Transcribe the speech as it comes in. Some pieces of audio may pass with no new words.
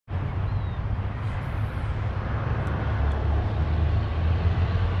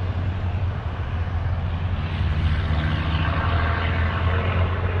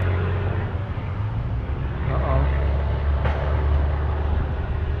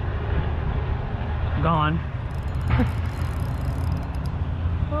Gone.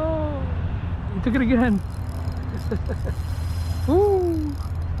 Oh, he took it again. Ooh.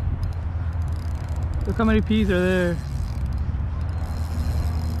 Look how many peas are there.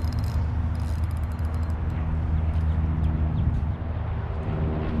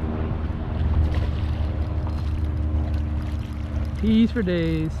 Peas for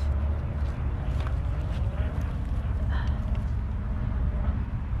days.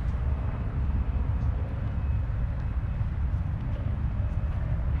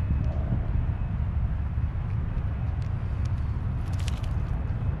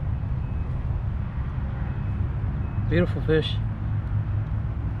 Beautiful fish.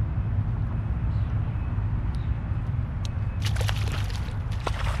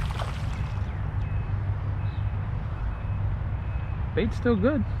 Bait's still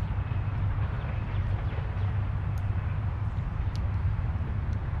good.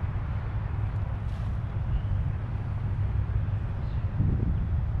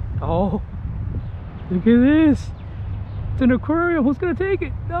 Oh, look at this. It's an aquarium. Who's gonna take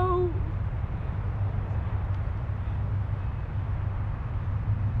it? No.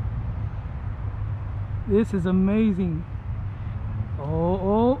 This is amazing.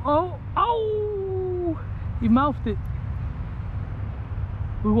 Oh! He mouthed it.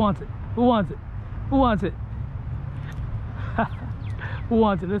 Who wants it? Who wants it? Who wants it? Who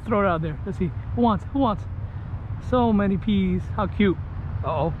wants it? Let's throw it out there. Let's see. Who wants it? Who wants it? So many peas. How cute.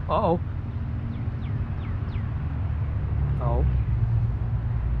 Uh-oh. Uh-oh. Oh.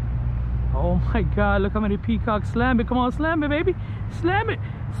 Oh my God. Look how many peacocks. Slam it. Come on. Slam it, baby. Slam it.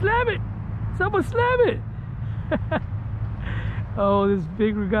 Slam it. Someone slam it. Oh, this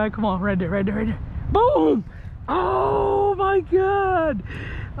bigger guy. Come on. Right there. Right there. Right there. Boom. Oh my God.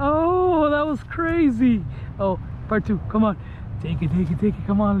 Oh, that was crazy. Oh, part two. Come on. Take it, take it, take it.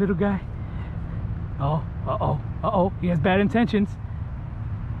 Come on, little guy. Oh, uh-oh, uh-oh. He has bad intentions.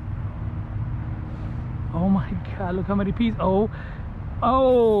 Oh my God, look how many peas. Oh,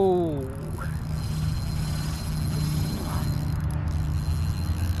 oh.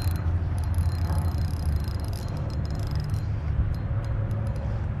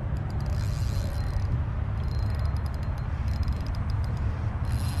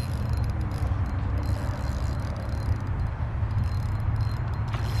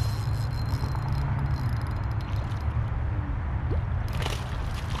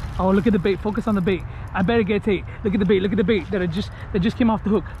 Oh, look at the bait. Focus on the bait. I bet it gets ate. Look at the bait. Look at the bait that just came off the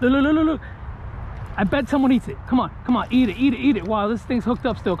hook. Look, look, look, look, look. I bet someone eats it. Come on, come on, eat it, eat it, eat it. Wow, this thing's hooked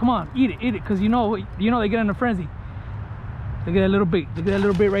up still. Come on, eat it, because you know they get in a frenzy. Look at that little bait. Look at that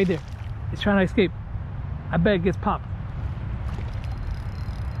little bait right there. It's trying to escape. I bet it gets popped.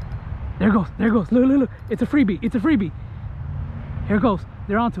 There it goes. There it goes. Look, look, look. It's a freebie. It's a freebie. Here it goes.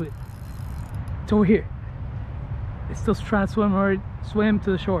 They're onto it. It's over here. It's still trying to swim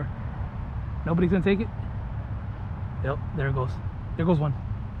to the shore. Nobody's gonna take it. Yep, there it goes. There goes one.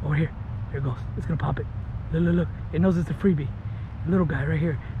 Over here. There it goes. It's gonna pop it. Look, look, look. It knows it's a freebie. Little guy right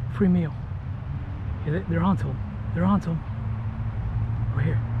here. Free meal. Yeah, they're onto him. They're onto him. Over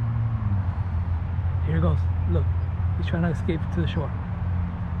here. Here it goes. Look. He's trying to escape to the shore.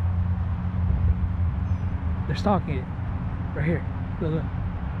 They're stalking it. Right here. Look, look.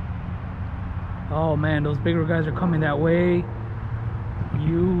 Oh man, those bigger guys are coming that way.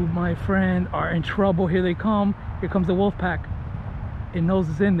 You, my friend, are in trouble. Here they come. Here comes the wolf pack. It knows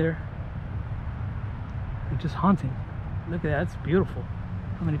it's in there. They're just hunting. Look at that. That's beautiful.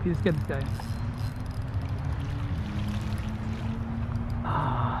 How many pieces get this guy?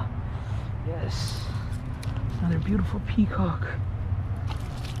 Ah, yes. Another beautiful peacock.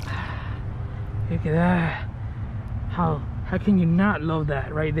 Look at that. How can you not love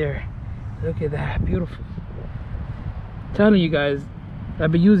that right there? Look at that, beautiful. I'm telling you guys,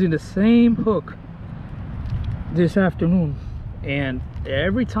 I've been using the same hook this afternoon, and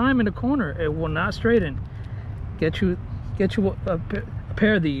every time in the corner it will not straighten. Get you a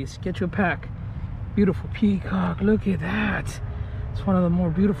pair of these. Get you a pack. Beautiful peacock. Look at that. It's one of the more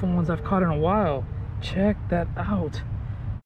beautiful ones I've caught in a while. Check that out.